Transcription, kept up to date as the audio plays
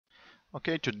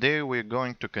Okay, today we're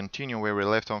going to continue where we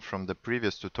left off from the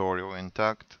previous tutorial and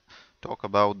talk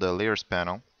about the layers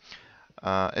panel.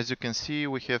 As you can see,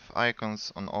 we have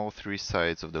icons on all three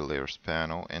sides of the layers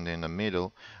panel, and in the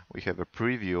middle we have a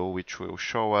preview which will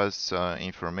show us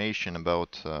information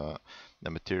about the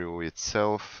material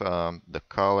itself, the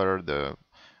color, the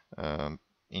um,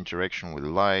 interaction with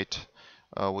light.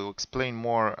 We'll explain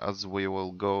more as we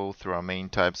will go through our main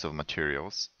types of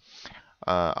materials.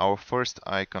 Our first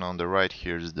icon on the right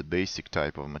here is the basic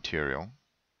type of material.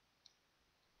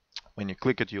 When you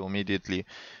click it, you immediately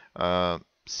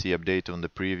see update on the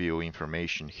preview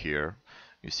information here.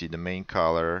 You see the main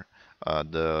color.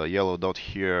 The yellow dot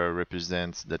here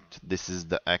represents that this is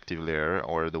the active layer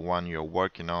or the one you're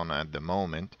working on at the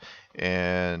moment.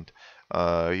 And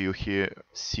you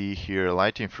see here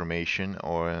light information,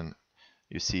 or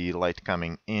you see light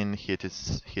coming in,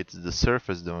 hits the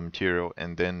surface of the material,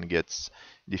 and then gets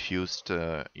diffused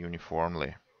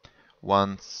uniformly.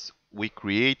 Once we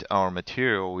create our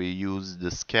material, we use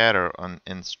the scatter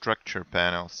and structure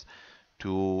panels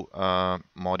to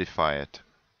modify it.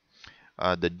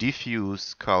 The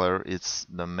diffuse color is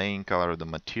the main color of the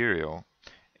material,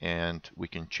 and we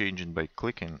can change it by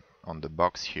clicking on the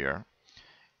box here,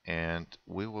 and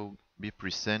we will be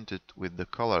presented with the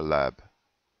color lab.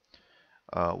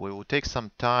 We will take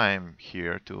some time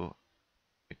here to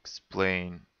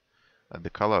explain the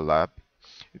color lab.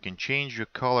 You can change your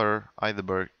color either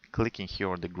by clicking here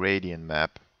on the gradient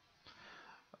map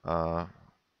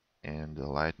and the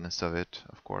lightness of it,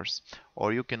 of course,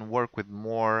 or you can work with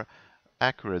more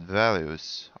accurate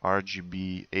values,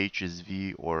 RGB,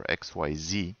 HSV, or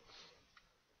XYZ.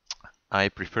 I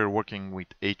prefer working with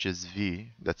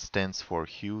HSV, that stands for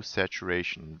hue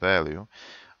saturation value,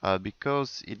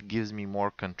 because it gives me more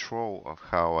control of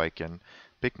how I can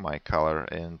pick my color,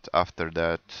 and after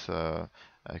that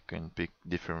I can pick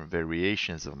different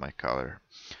variations of my color.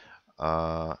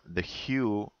 The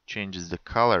hue changes the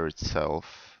color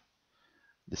itself.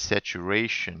 The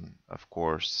saturation, of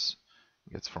course,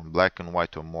 gets from black and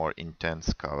white to a more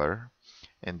intense color,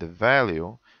 and the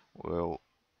value will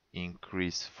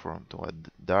increase from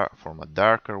a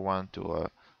darker one to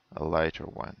a lighter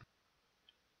one.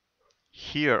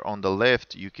 Here on the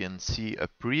left you can see a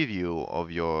preview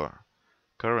of your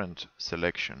current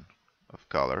selection of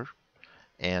color,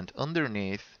 and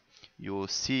underneath you will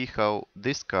see how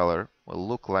this color will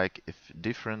look like if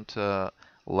different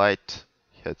light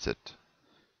hits it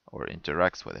or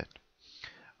interacts with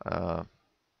it.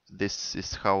 This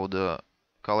is how the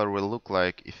color will look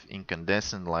like if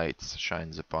incandescent light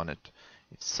shines upon it.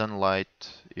 If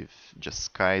sunlight, if just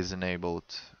sky is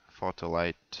enabled,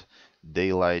 photolight,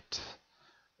 daylight,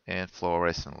 and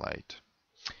fluorescent light.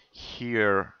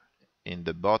 Here in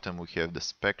the bottom we have the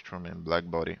spectrum and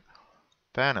blackbody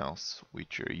panels,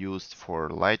 which are used for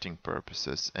lighting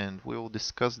purposes, and we'll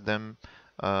discuss them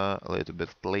a little bit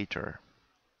later.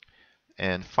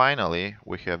 And finally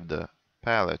we have the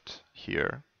palette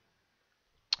here.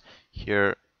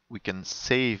 Here we can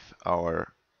save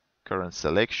our current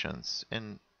selections,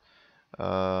 and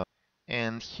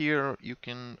here you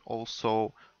can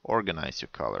also organize your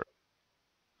color.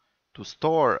 To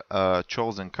store a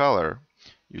chosen color,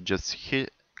 you just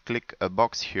click a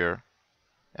box here,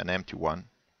 an empty one,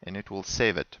 and it will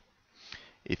save it.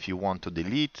 If you want to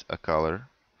delete a color,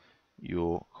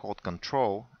 you hold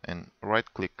Control and right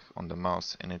click on the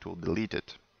mouse and it will delete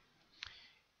it.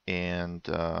 And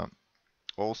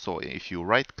also, if you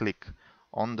right click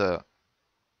on the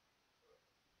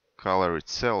color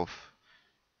itself,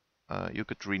 you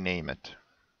could rename it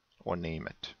or name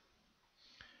it.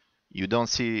 You don't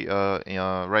see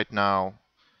right now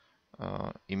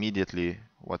immediately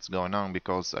what's going on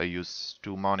because I use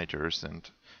two monitors and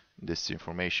this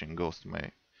information goes to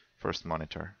my first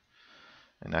monitor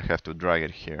and I have to drag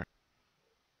it here.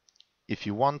 If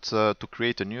you want to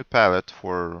create a new palette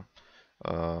for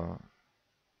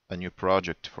a new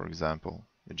project, for example,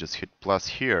 you just hit plus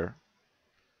here.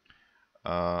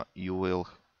 You will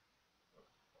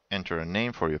enter a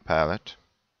name for your palette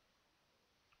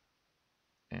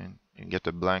and you get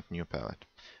a blank new palette.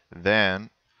 Then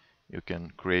you can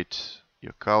create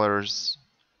your colors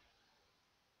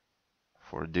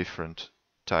for different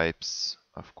types,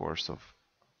 of course, of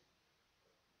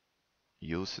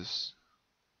uses,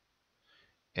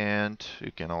 and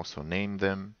you can also name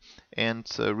them and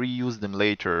reuse them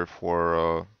later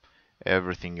for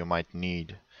everything you might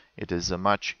need. It is a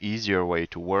much easier way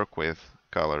to work with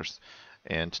colors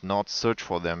and not search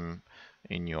for them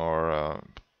in your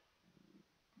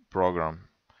program,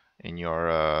 in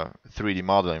your 3D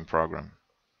modeling program.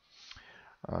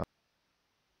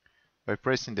 By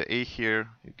pressing the A here,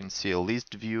 you can see a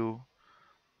list view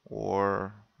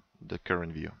or the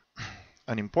current view.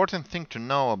 An important thing to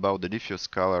know about the diffuse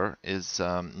color is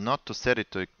not to set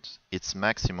it to its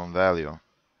maximum value,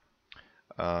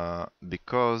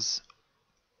 because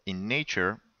in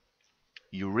nature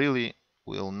you really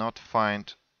will not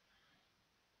find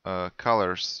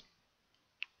colors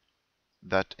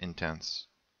that intense.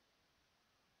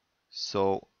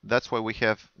 So that's why we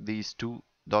have these two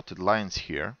dotted lines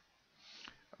here.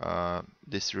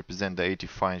 This represents the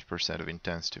 85% of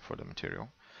intensity for the material.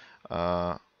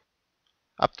 Up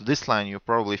to this line, you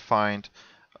probably find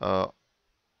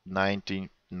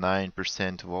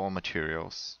 99% of all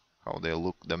materials, how they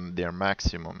look, their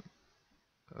maximum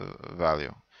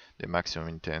value, the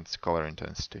maximum color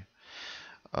intensity.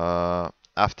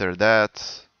 After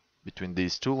that, between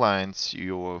these two lines,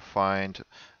 you will find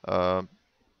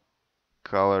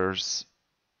colors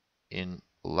in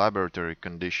laboratory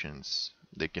conditions.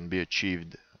 They can be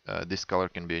achieved, this color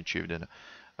can be achieved in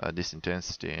this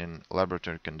intensity in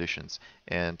laboratory conditions.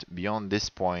 And beyond this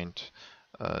point,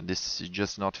 this is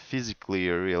just not physically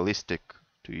realistic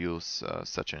to use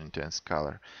such an intense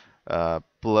color.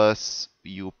 Plus,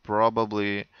 you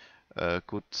probably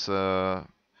could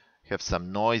have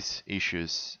some noise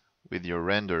issues with your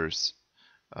renders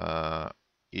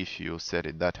if you set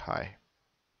it that high.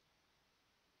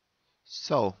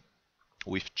 So,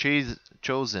 we've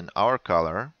chosen our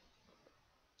color,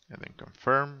 and then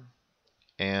confirm,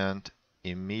 and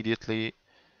immediately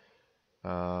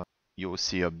you will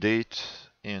see update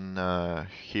in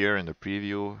here in the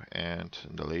preview and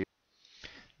in the layer.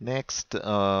 Next,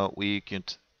 we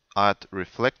could add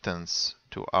reflectance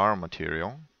to our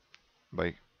material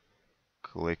by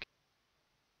clicking.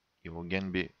 You will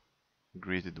again be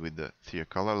greeted with the Thea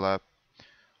Color Lab.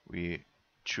 We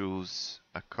choose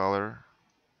a color,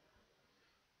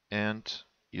 and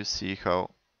you see how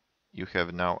you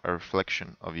have now a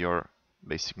reflection of your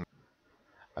basic.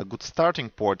 A good starting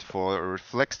point for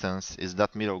reflectance is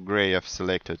that middle gray I've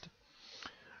selected.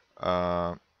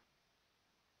 And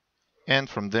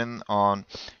from then on,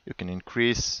 you can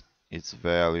increase its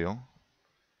value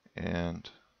and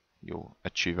you'll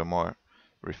achieve a more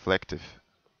reflective,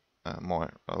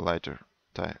 lighter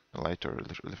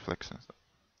reflectance.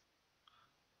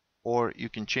 Or you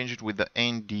can change it with the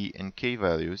N, D, and K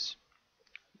values,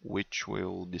 which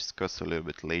we'll discuss a little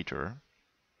bit later.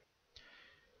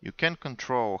 You can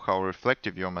control how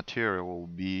reflective your material will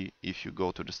be if you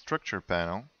go to the structure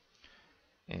panel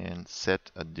and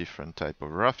set a different type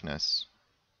of roughness.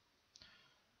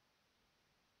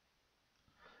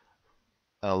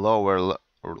 A lower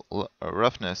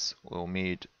roughness will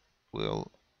make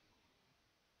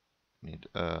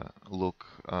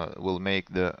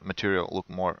the material look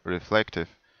more reflective,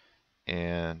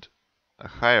 and a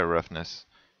higher roughness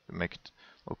will make it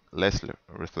look less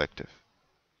reflective.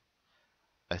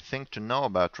 A thing to know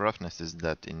about roughness is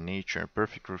that in nature,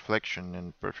 perfect reflection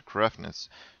and perfect roughness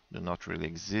do not really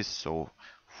exist. So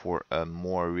for a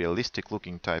more realistic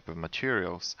looking type of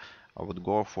materials, I would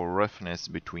go for roughness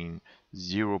between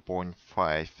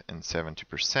 0.5 and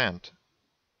 70%,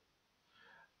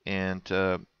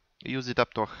 and use it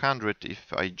up to 100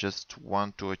 if I just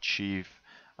want to achieve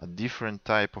a different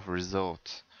type of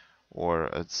result or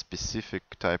a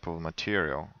specific type of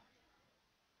material.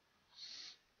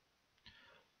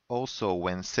 Also,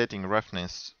 when setting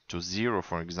roughness to 0,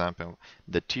 for example,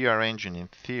 the TR engine in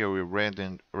theory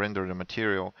render the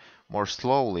material more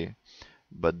slowly,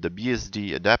 but the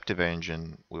BSD adaptive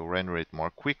engine will render it more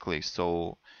quickly.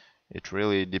 So it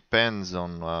really depends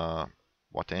on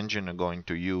what engine you're going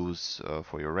to use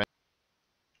for your render.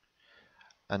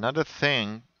 Another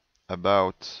thing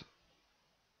about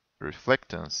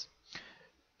reflectance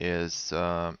is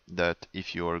that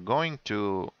if you're going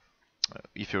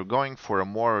for a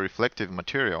more reflective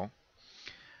material,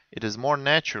 it is more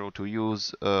natural to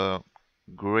use a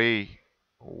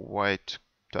gray-white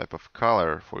type of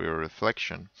color for your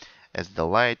reflection, as the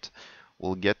light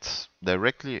will get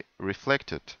directly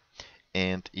reflected.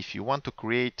 And if you want to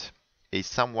create a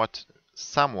somewhat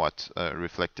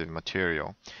reflective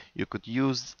material, you could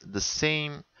use the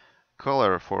same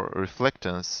color for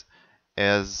reflectance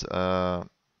as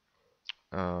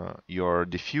your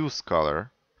diffuse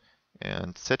color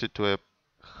and set it to a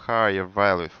higher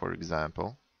value, for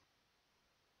example.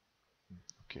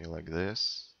 Okay, like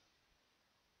this.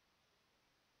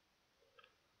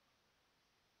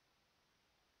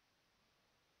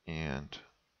 And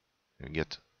you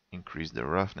increase the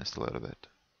roughness a little bit.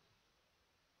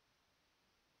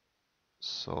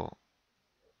 So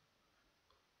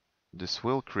this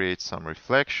will create some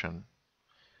reflection,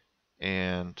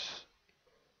 and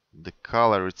the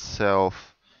color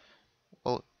itself,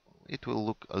 well, it will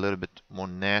look a little bit more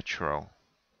natural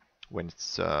when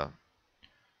it's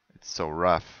so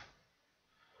rough.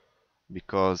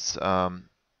 Because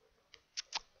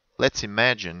let's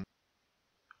imagine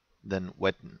then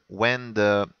when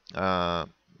the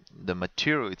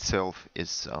material itself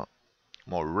is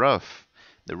more rough,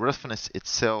 the roughness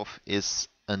itself is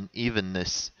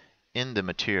unevenness in the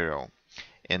material,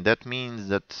 and that means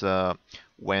that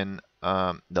when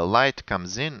the light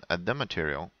comes in at the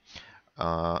material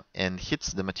and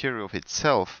hits the material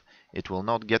itself, it will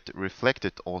not get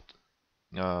reflected, or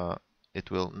it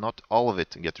will not all of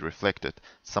it get reflected.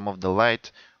 Some of the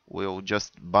light will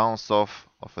just bounce off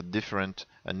of a different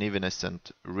unevenness and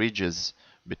ridges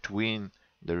between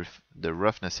the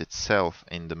roughness itself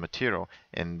and the material,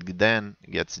 and then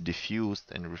gets diffused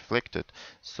and reflected.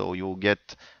 So you'll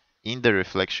get in the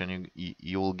reflection,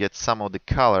 you'll get some of the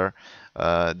color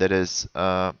that is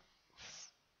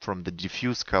from the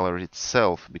diffuse color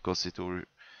itself, because it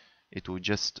will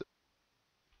just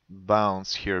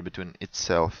bounce here between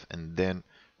itself and then.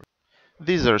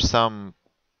 These are some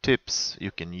tips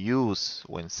you can use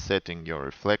when setting your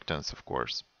reflectance, of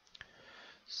course.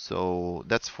 So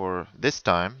that's for this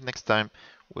time. Next time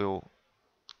we'll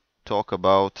talk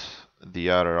about the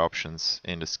other options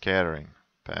in the scattering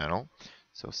panel.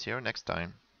 So see you next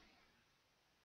time.